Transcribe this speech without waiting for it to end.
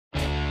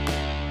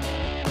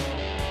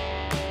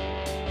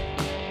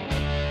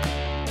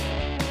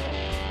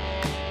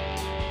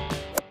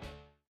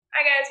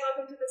Hi guys,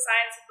 welcome to the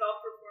Science of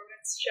Golf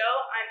Performance show.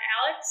 I'm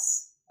Alex.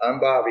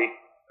 I'm Bobby.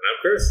 And I'm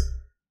Chris.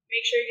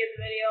 Make sure you give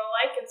the video a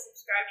like and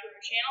subscribe to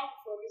our channel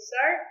before we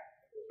start.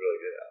 It was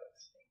really good, Alex.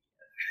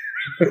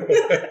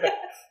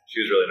 She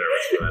was really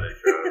nervous for that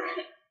intro.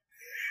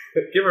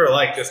 Give her a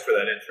like just for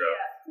that intro.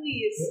 Yeah,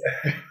 please.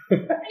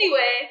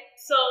 Anyway,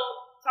 so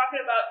talking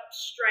about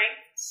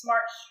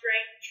smart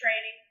strength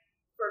training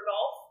for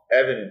golf.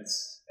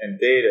 Evidence and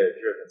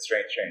data-driven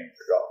strength training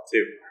for golf,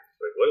 too.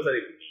 Like, what does that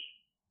even mean?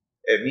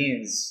 It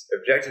means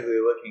objectively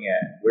looking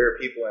at where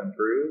people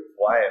improve,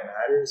 why it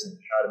matters, and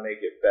how to make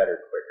it better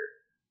quicker.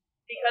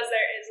 Because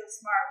there is a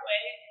smart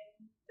way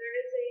and there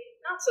is a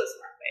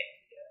not-so-smart way to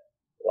do it.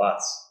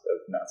 Lots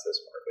of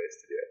not-so-smart ways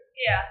to do it.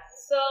 Yeah,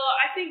 so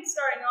I think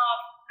starting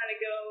off, kind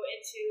of go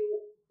into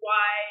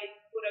why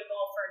would a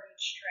golfer need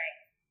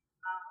strength.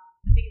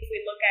 I think if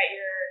we look at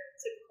your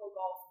typical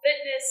golf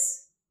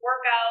fitness,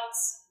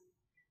 workouts,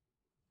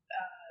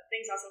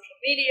 things on social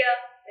media,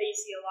 that you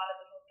see a lot of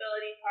the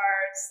mobility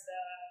parts,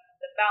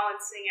 the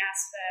balancing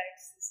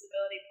aspects, the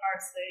stability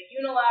parts, the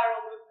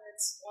unilateral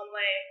movements, one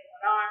leg,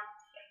 one arm,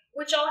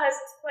 which all has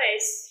its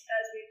place,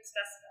 as we've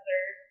discussed in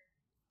other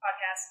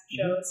podcasts and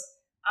shows.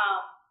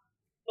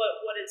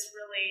 But what is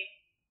really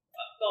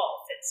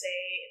golf? It's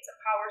a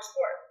power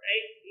sport,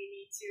 right? We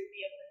need to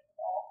be able to hit the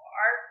ball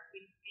hard.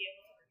 We need to be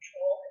able to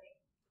control hitting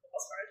the ball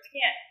as far as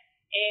we can.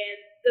 And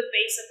the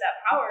base of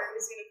that power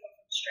is going to come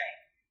from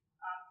strength.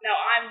 Now,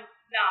 I'm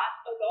not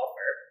a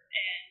golfer,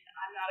 and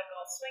I'm not a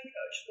golf swing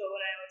coach, but what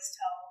I always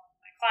tell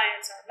my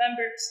clients, our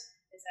members,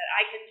 is that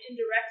I can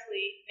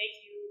indirectly make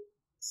you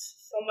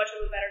so much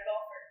of a better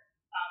golfer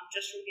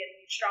just from getting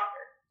you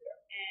stronger.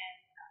 And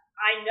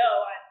I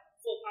know I'm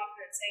full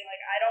confidence saying,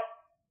 like,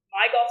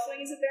 my golf swing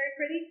isn't very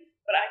pretty,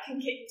 but I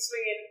can get you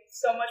swinging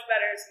so much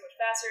better, so much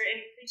faster, and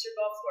increase your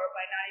golf score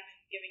by not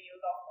even giving you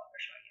a golf club or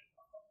showing you a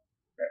golf club.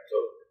 Right,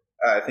 totally.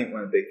 I think one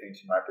of the big things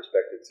from my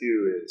perspective,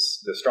 too, is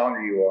the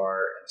stronger you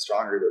are and the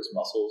stronger those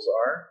muscles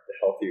are, the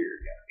healthier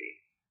you're going to be,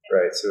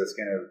 right? So it's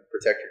going to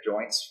protect your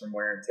joints from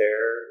wear and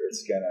tear.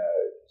 It's going to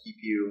keep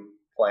you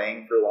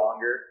playing for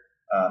longer.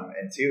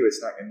 And, two,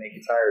 it's not going to make you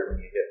tired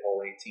when you hit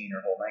hole 18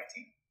 or hole 19.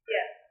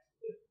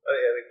 Yeah.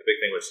 I think the big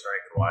thing with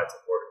strength and why it's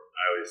important,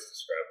 I always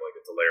describe like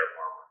it's a layer of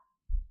armor.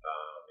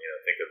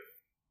 Think of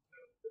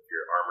if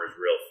your armor is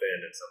real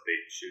thin and somebody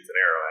shoots an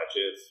arrow at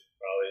you,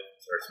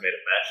 it's made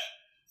of mesh.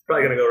 It's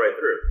probably going to go right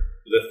through.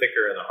 The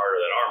thicker and the harder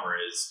that armor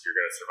is, you're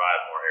going to survive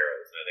more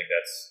arrows. And I think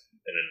that's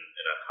in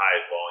a high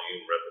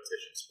volume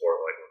repetition sport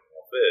like what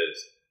golf is,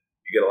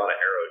 you get a lot of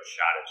arrows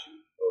shot at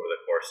you over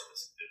the course of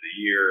the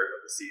year,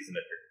 of the season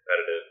if you're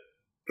competitive,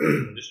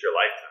 just your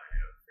lifetime,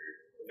 your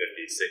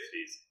 50s,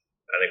 60s.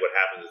 And I think what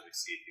happens is we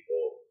see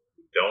people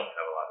who don't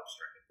have a lot of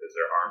strength because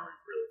their armor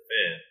is really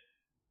thin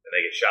and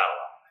they get shot a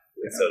lot.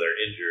 Yeah. And so they're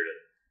injured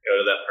and go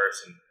to that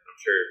person. And I'm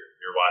sure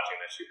you're watching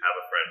this, you have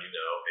a friend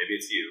maybe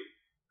it's you,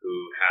 who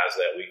has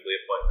that weekly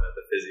appointment at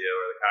the physio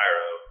or the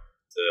chiro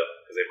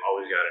because they've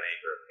always got an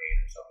ache or a pain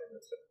or something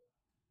that's going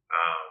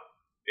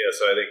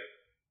so I think,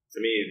 to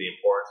me, the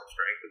importance of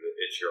strength is that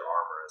it's your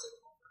armor as a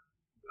golfer.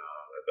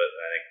 But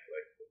I think,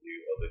 like you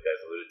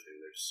guys alluded to,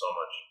 there's so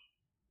much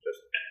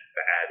just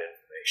bad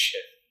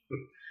information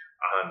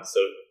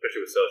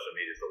especially with social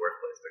media is the worst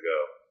place to go.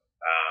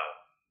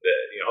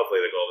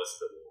 Hopefully the goal is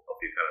to help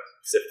you kind of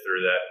sift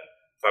through that and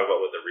talk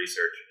about what the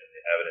research and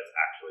the evidence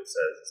actually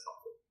says is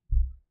helpful.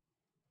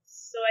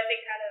 So I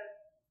think kind of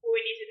what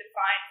we need to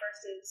define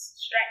first is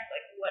strength.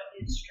 Like, what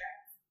is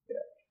strength?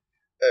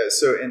 Yeah.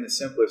 So in the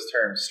simplest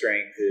terms,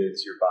 strength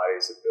is your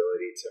body's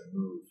ability to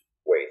move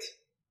weight,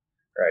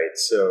 right?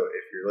 So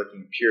if you're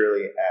looking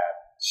purely at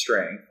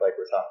strength, like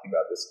we're talking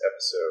about this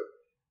episode,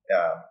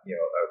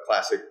 a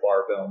classic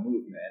barbell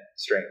movement,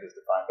 strength is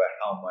defined by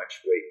how much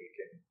weight you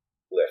can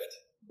lift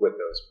with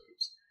those moves.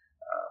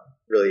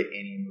 Really,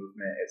 any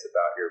movement, it's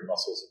about your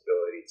muscles'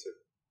 ability to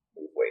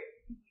move weight.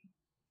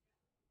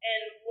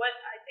 And what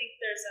I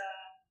think there's a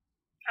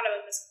kind of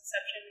a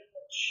misconception of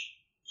which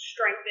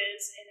strength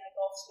is in a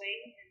golf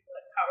swing and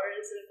what power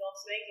is in a golf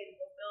swing and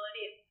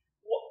mobility. And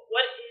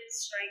what is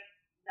strength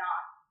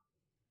not?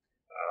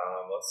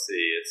 Let's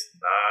see. It's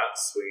not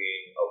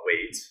swinging a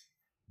weight.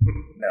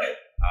 No.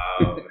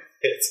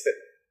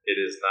 It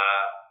is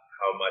not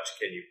how much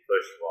can you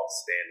push while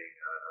standing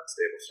on an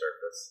unstable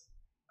surface.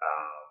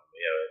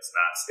 It's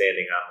not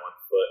standing on one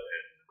foot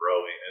and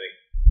rowing.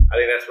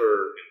 I think that's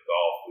where in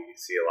golf we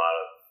see a lot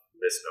of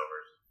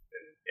misnomers,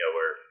 and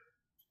where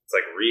it's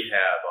like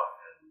rehab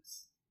and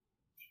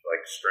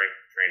like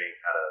strength training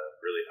had a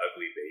really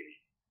ugly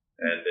baby,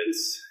 and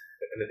it's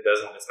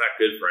not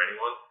good for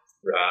anyone.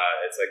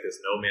 Right. It's like this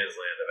no man's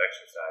land of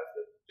exercise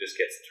that just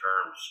gets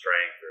termed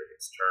strength or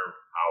gets termed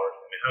power.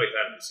 I mean, how many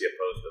times do you see a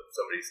post of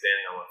somebody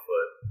standing on one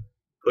foot,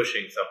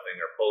 pushing something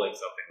or pulling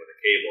something with a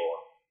cable,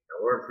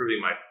 and we're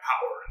improving my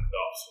power in the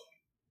golf swing?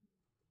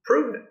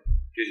 Prove it,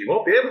 because you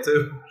won't be able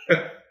to.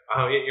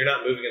 You're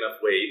not moving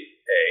enough weight,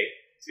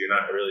 so you're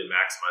not really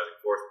maximizing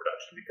force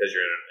production because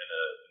you're in an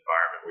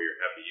environment where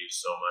you're having to use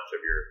so much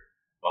of your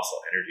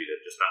muscle energy to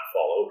just not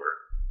fall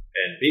over.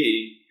 And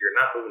B, you're you're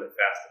not moving it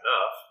fast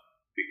enough,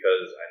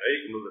 because I know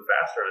you can move it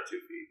faster on 2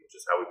 feet, which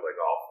is how we play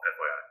golf,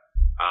 FYI.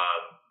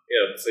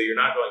 So you're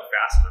not going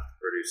fast enough to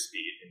produce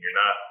speed, and you're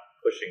not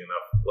pushing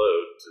enough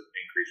load to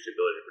increase the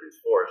ability to produce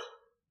force,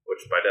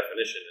 which by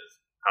definition is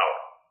power.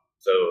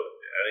 So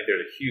I think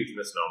there's a huge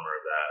misnomer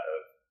of that.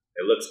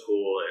 It looks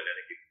cool, and then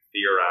it can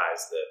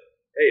theorize that,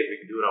 hey, if we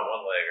can do it on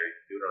one leg or you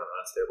can do it on an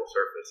unstable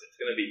surface, it's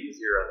going to be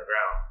easier on the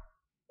ground.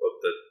 Well,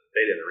 the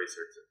data and the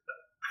research is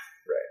done.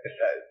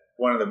 Right.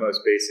 One of the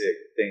most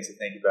basic things to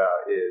think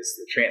about is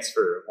the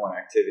transfer of one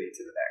activity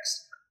to the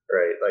next,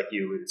 right? Like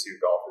you alluded to,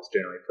 golf is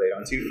generally played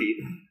on 2 feet,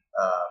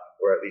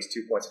 or at least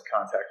 2 points of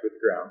contact with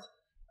the ground.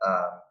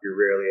 You're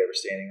rarely ever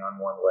standing on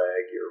one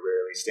leg. You're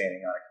rarely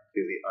standing on a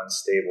completely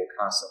unstable,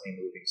 constantly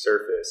moving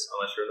surface.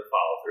 Unless you're in the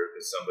follow-through,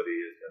 because somebody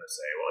is going to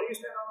say, well, you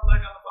stand on the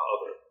leg on the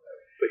follow-through.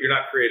 But you're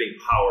not creating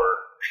power.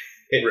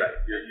 Right.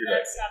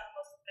 That's not the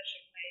most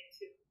efficient way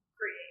to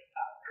create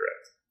power.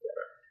 Correct.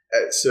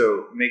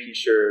 So making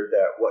sure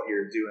that what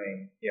you're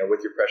doing,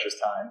 with your precious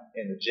time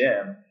in the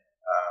gym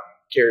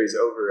carries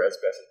over as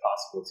best as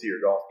possible to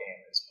your golf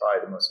game is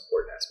probably the most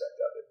important aspect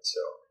of it.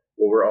 So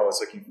what we're always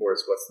looking for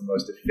is what's the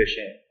most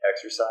efficient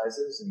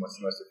exercises and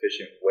what's the most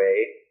efficient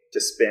way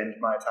to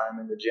spend my time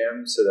in the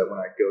gym, so that when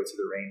I go to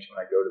the range, when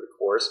I go to the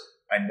course,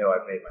 I know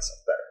I've made myself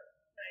better.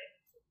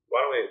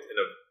 Why don't we,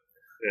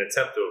 in an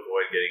attempt to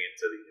avoid getting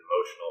into the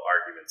emotional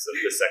arguments of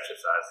this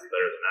exercise is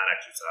better than that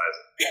exercise,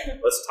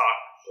 let's talk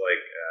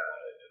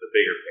the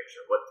bigger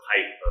picture. What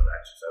type of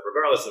exercise,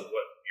 regardless of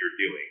what you're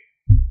doing,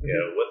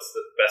 what's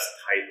the best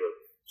type of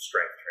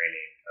strength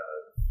training,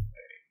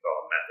 call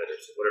it method or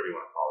whatever you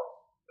want to call it?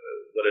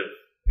 What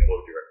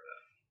would you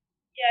recommend?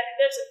 Yeah, I think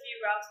there's a few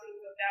routes we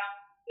can go down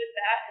with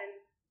that, and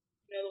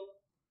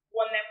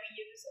one that we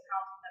use and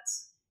how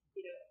that's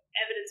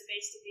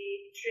evidence-based to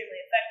be extremely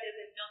effective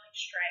in building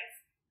strength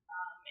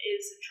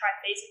is a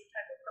triphasic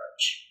type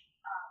approach.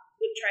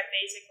 With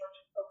triphasic, we're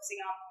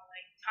focusing on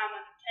time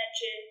under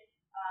tension,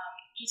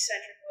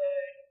 eccentric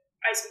load,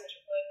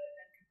 isometric load, and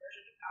then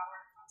conversion to power,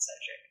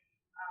 concentric.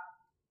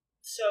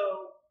 So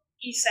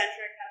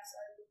eccentric, kind of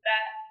starting with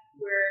that,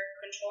 we're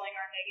controlling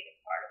our negative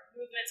part of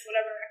movements,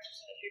 whatever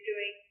exercise you're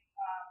doing,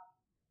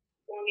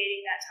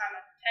 elongating that time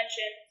under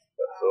tension.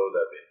 So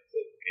that means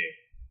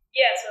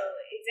Yeah, so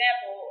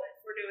example,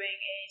 if we're doing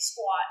a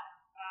squat,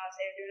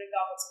 say we're doing a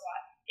goblet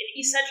squat, an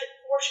eccentric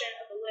portion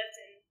of the lift,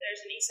 and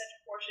there's an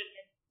eccentric portion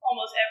in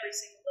almost every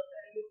single lift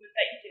and movement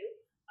that you do,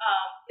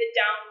 the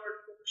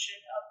downward portion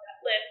of that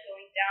lift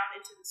going down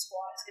into the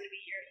squat is going to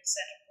be your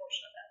eccentric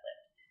portion of that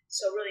lift.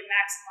 So really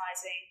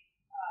maximizing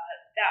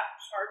that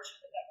part,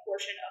 that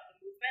portion of the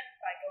movement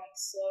by going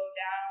slow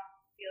down,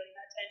 feeling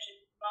that tension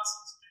in the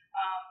muscles.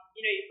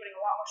 You're putting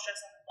a lot more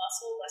stress on the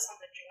muscle, less on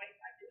the joint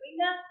by doing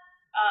that.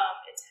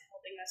 It's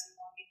helping us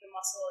elongate the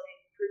muscle and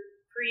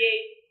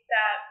create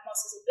that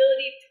muscle's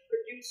ability to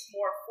produce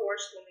more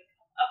force when we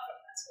come up from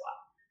that squat.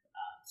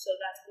 So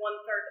that's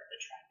 1/3 of the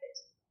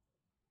triphasic.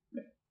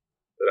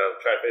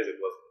 But triphasic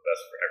wasn't the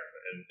best for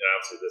everyone, and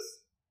obviously this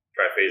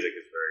triphasic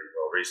is very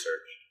well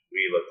researched.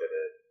 We looked at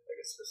it, I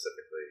guess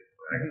specifically.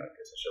 I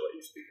guess I should let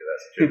you speak to that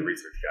since you're the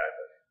research guy.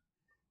 But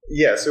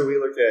yeah, so we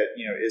looked at,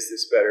 is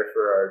this better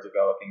for our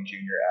developing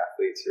junior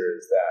athletes, or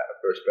is that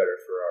approach better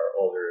for our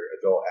older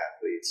adult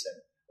athletes?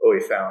 And what we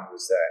found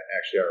was that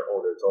actually our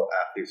older adult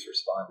athletes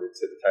responded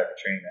to the type of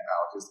training that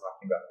Alex is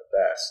talking about the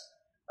best.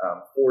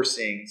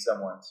 Forcing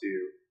someone to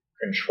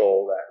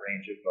control that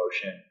range of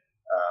motion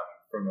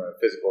from a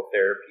physical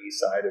therapy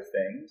side of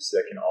things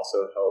that can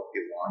also help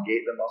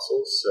elongate the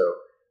muscles. So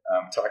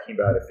talking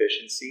about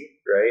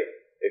efficiency, right?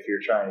 If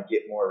you're trying to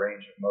get more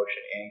range of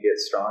motion and get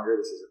stronger,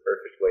 this is a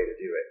perfect way to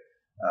do it.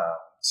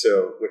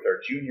 So with our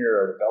junior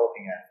or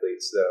developing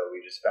athletes, though,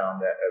 we just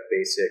found that a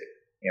basic,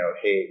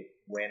 hey,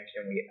 when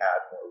can we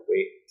add more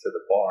weight to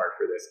the bar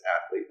for this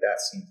athlete? That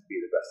seemed to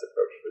be the best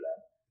approach for them.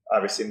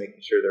 Obviously,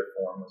 making sure their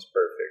form was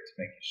perfect,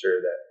 making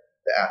sure that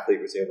the athlete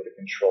was able to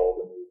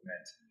control the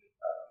movement,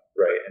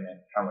 right? And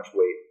then how much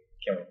weight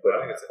can we put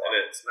on that bar?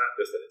 And it's not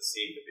just that it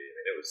seemed to be. I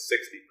mean, it was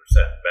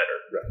 60% better.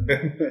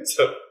 Right.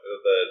 So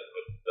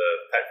the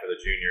type for the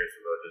juniors,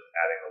 we're just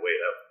adding the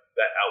weight up,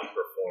 that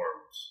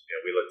outperforms.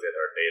 We looked at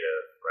our data,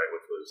 right,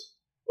 which was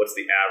what's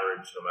the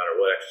average, no matter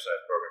what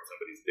exercise program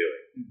somebody's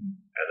doing. Mm-hmm.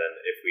 And then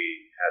if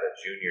we had a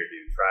junior do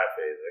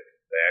triphasic,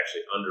 they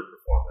actually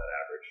underperformed that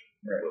average.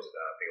 Right.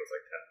 I think it was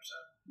like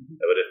 10%.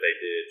 But if they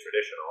did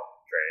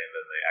traditional training,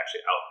 then they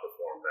actually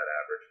outperformed that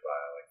average by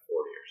like 40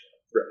 or so.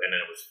 Right. And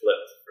then it was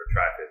flipped for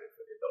triphasic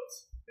for the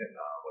adults,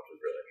 which was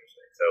really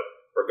interesting. So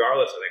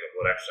regardless, I think, of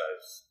what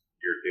exercise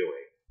you're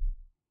doing,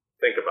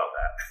 think about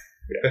that.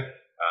 Yeah.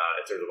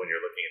 In terms of when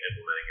you're looking at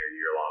implementing your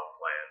year-long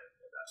plan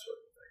and that sort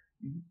of thing.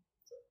 Mm-hmm.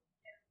 So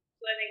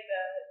I think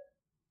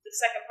the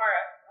second part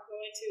I'll go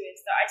into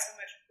is the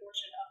isometric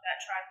portion of that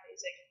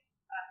triphasic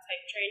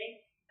type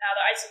training. Now,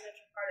 the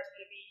isometric part is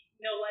going to be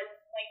no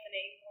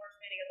lengthening or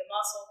expanding of the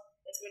muscle.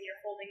 It's when you're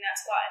holding that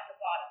squat at the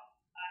bottom,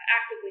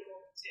 actively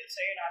holding too.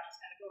 So you're not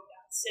just kind of going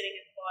down, sitting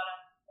at the bottom,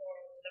 or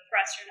the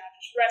press. You're not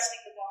just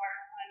resting the bar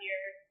on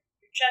your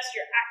your chest,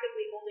 you're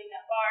actively holding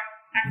that bar,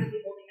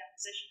 actively holding that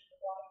position at the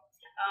bottom.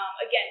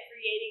 Again,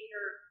 creating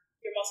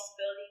your muscle's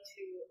ability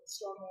to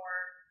store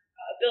more,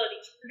 ability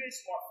to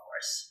produce more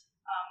force.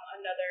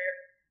 Another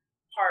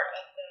part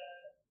of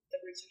the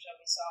research that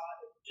we saw,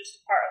 just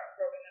a part of the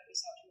program that we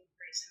saw to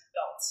increase in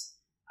adults.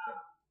 And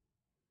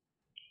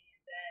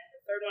then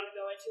the third one to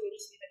go into would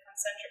just be the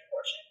concentric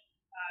portion.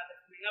 The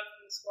coming up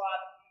from the squat,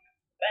 the coming up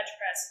from the bench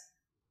press,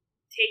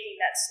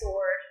 taking that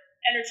stored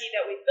energy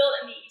that we built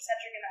in the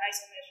eccentric and the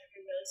isometric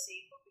and really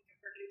see what we can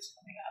produce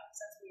coming up,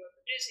 since we were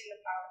producing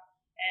the power,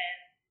 and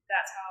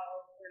that's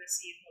how we're going to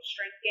see most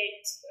strength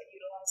gains by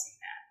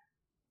utilizing that.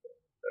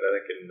 And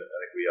I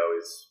think we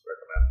always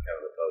recommend kind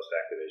of the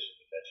post-activation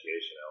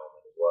potentiation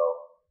element as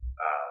well,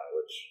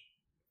 which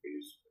if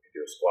you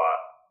do a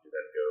squat, you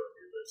then go and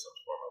do some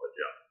form of a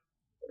jump,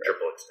 a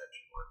triple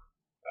extension work.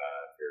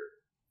 If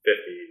you're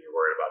 50 and you're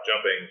worried about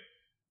jumping,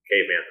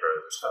 caveman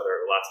throws.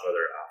 Lots of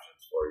other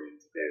options for you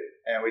to do.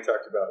 And we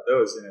talked about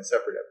those in a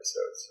separate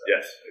episode. So.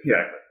 Yes,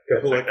 exactly.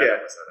 Go look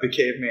at the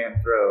caveman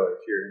throw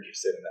if you're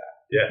interested in that.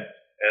 Yeah,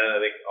 and I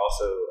think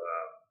also,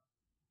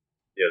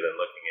 then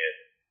looking at,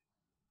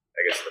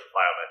 I guess, the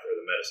plyometric or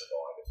the medicine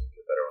ball, I guess would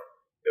be a better one.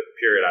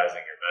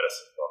 Periodizing your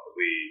medicine ball.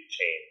 We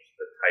change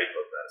the type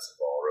of medicine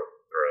ball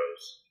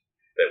throws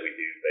that we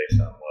do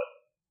based on what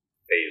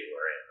phase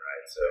we're in,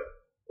 right? So,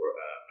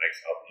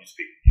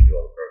 you do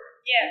all the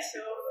programming. Yeah, so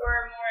if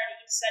we're more in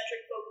an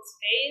eccentric focused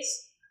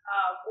phase,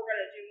 we're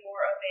going to do more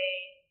of a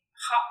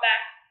hop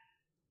back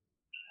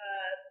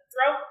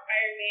throw,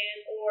 Ironman,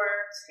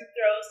 or scoop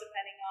throws,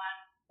 depending on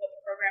what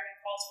the programming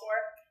calls for.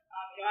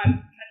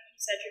 I'm kind of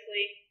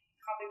eccentrically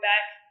hopping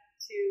back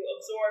to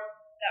absorb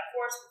that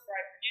force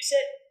before I produce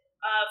it.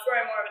 If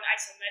we're in more of an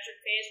isometric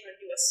phase, we're going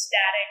to do a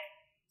static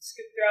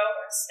scoop throw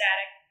or a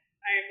static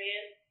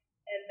Ironman,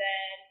 and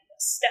then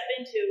step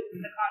into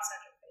the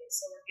concentric phase.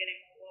 So we're getting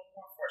a little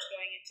more force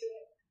going into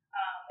it.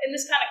 And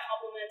this kind of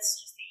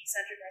complements just the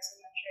eccentric,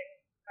 isometric,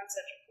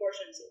 concentric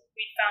portions that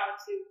we found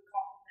to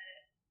complement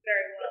it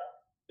very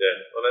well.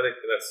 Yeah, well, I think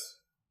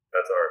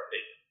that's our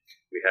opinion.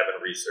 We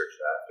haven't researched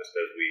that, just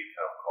as we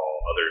kind of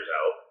call others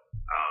out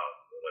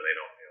when they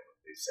don't,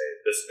 they say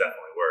this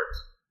definitely works.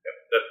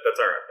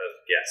 That's our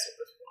guess at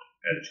this point,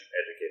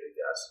 educated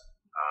guess.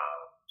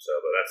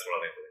 But that's one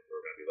of the things I think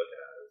we're going to be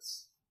looking at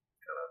is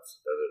kind of,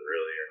 does it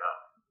really or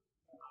not?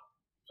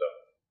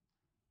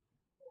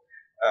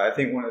 I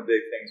think one of the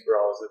big things we're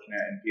always looking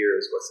at in here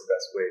is what's the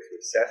best way to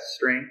assess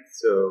strength.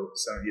 So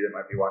some of you that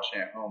might be watching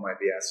at home might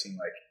be asking,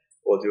 like,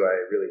 well, do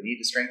I really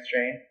need to strength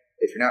train?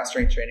 If you're not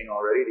strength training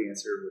already, the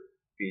answer would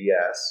be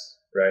yes,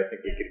 right? I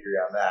think we could agree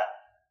on that.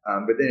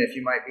 But then if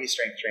you might be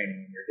strength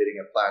training and you're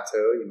hitting a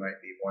plateau, you might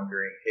be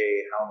wondering,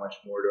 hey, how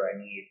much more do I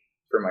need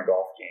for my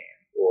golf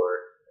game?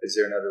 Or is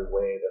there another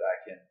way that I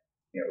can,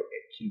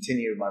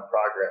 continue my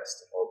progress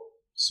to help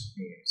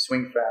me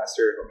swing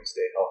faster, help me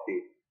stay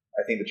healthy?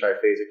 I think the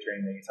triphasic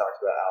training that you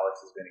talked about, Alex,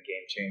 has been a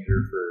game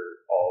changer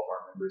for all of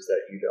our members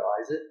that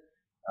utilize it.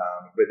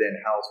 But then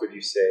how else would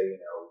you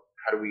say,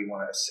 how do we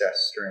want to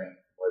assess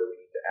strength, whether we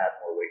need to add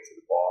more weight to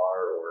the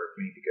bar or if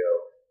we need to go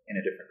in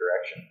a different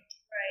direction?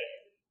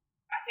 Right.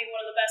 I think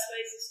one of the best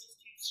ways is just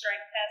to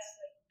strength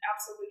test, like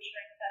absolute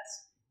strength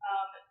test.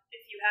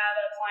 If you have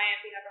a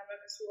client, we have our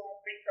members who are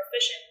pretty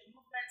proficient in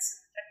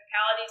movements and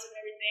technicalities and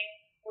everything,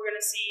 we're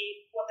going to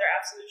see what their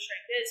absolute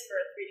strength is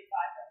for a 3 to 5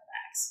 rep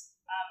max.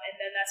 And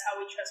then that's how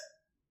we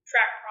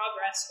track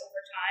progress over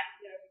time.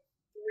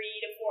 3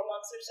 to 4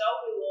 months or so,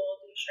 we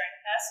will do a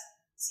strength test,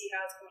 see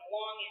how it's going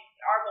along. And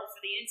our goal for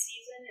the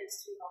in-season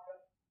is to help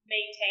them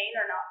maintain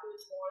or not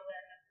lose more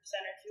than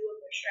 1% or 2% of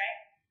their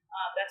strength.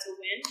 That's a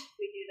win if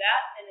we do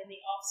that. And in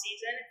the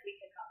off-season, if we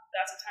can,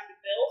 that's a time to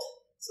build.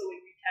 So we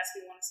retest.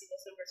 We want to see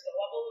those numbers go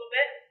up a little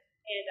bit.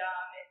 And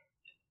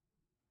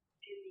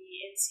in the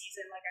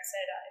in-season, like I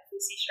said, if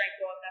we see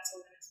strength go up, that's a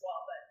win as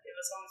well. But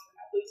as long as we're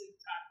not losing a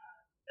ton,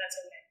 that's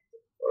a win.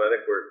 Well, I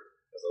think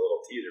as a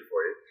little teaser for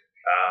you,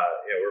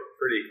 we're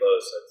pretty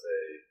close, I'd say,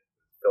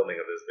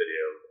 filming of this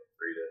video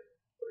 3 to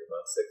 3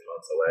 months, 6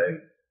 months away.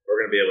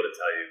 We're going to be able to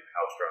tell you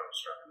how strong is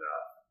strong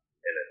enough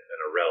in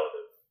a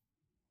relative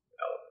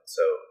element.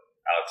 So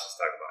Alex is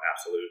talking about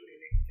absolute,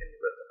 meaning can you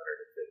lift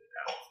 150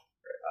 pounds?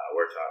 Right?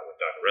 We're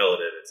talking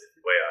relative. It's if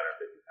you weigh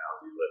 150 pounds,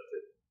 you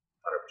lifted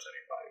 100% of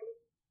your body weight.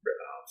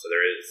 Right? So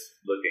there is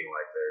looking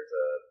like there's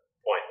a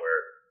point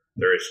where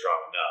there is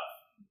strong enough.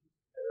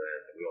 And then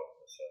we won't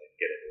necessarily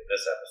get into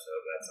this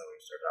episode. That's when we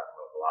start talking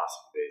about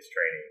velocity-based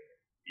training,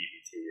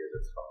 EBT as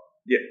it's called.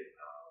 Yeah.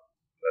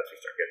 That's when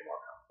we start getting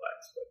more complex.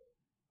 But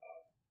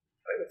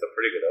I think it's a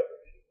pretty good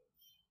overview.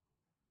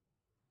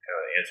 Kind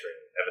of answering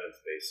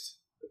evidence-based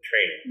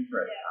training.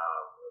 Right.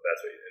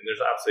 That's what and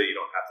there's obviously you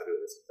don't have to do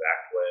it this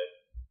exact way.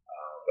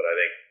 But I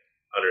think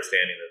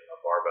understanding that a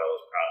barbell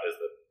is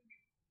the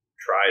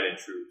tried and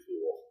true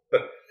tool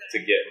to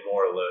get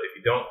more load. If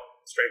you don't,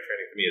 strength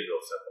training to me is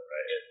real simple,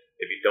 right?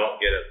 If you don't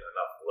get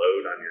enough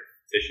load on your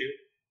tissue,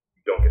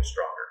 you don't get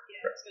stronger.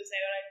 Yeah, I was going to say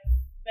what I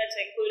meant to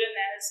include in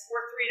that is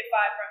we're 3 to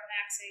 5 rep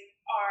maxing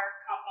our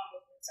compound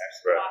movements, our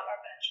squat, our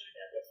bench, and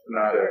deadlift.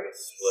 Not a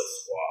split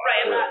squat.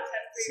 Right, or not 10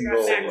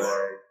 single reps max.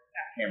 leg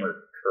hammer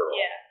curl.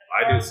 Yeah. I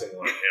do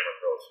single leg hammer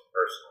curls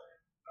personally.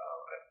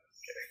 I'm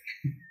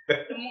kidding.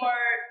 The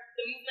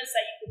movements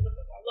that you can put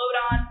the more load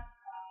on,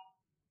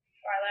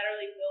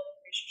 bilaterally will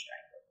increase your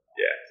strength.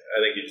 Yeah,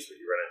 I think you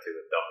run into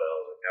with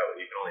dumbbells and how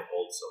you can only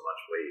hold so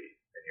much weight,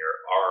 and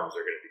your arms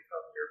are going to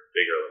become your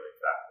bigger limiting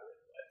factor than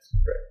your legs.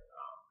 Right.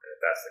 And if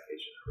that's the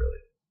case, you're not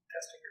really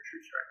testing your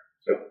true strength.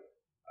 So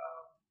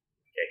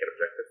you can't get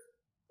objective.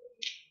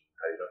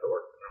 How do you know if it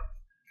works?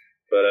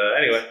 But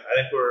anyway, I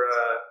think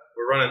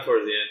we're running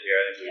towards the end here.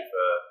 I think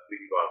we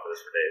can go on for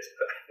this for days.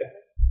 But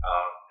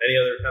any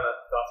other kind of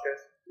thoughts,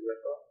 guys?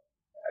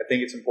 I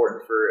think it's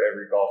important for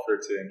every golfer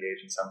to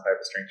engage in some type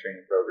of strength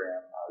training program.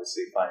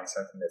 Obviously, finding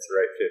something that's the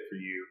right fit for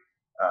you,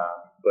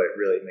 but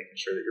really making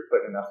sure that you're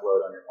putting enough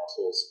load on your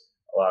muscles.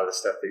 A lot of the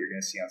stuff that you're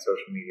going to see on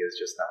social media is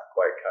just not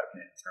quite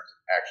cutting it in terms of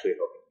actually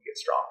helping you get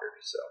stronger.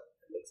 So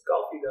it's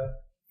golfy though.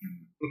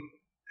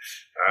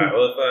 All right.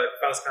 Well, if you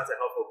found this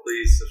content helpful,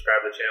 please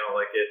subscribe to the channel,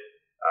 like it,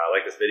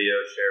 like this video,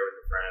 share it with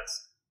your friends,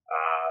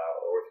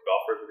 or with your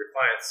golfers, with your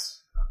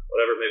clients,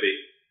 whatever it may be.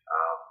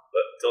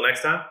 But until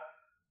next time,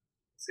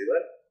 see you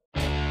later.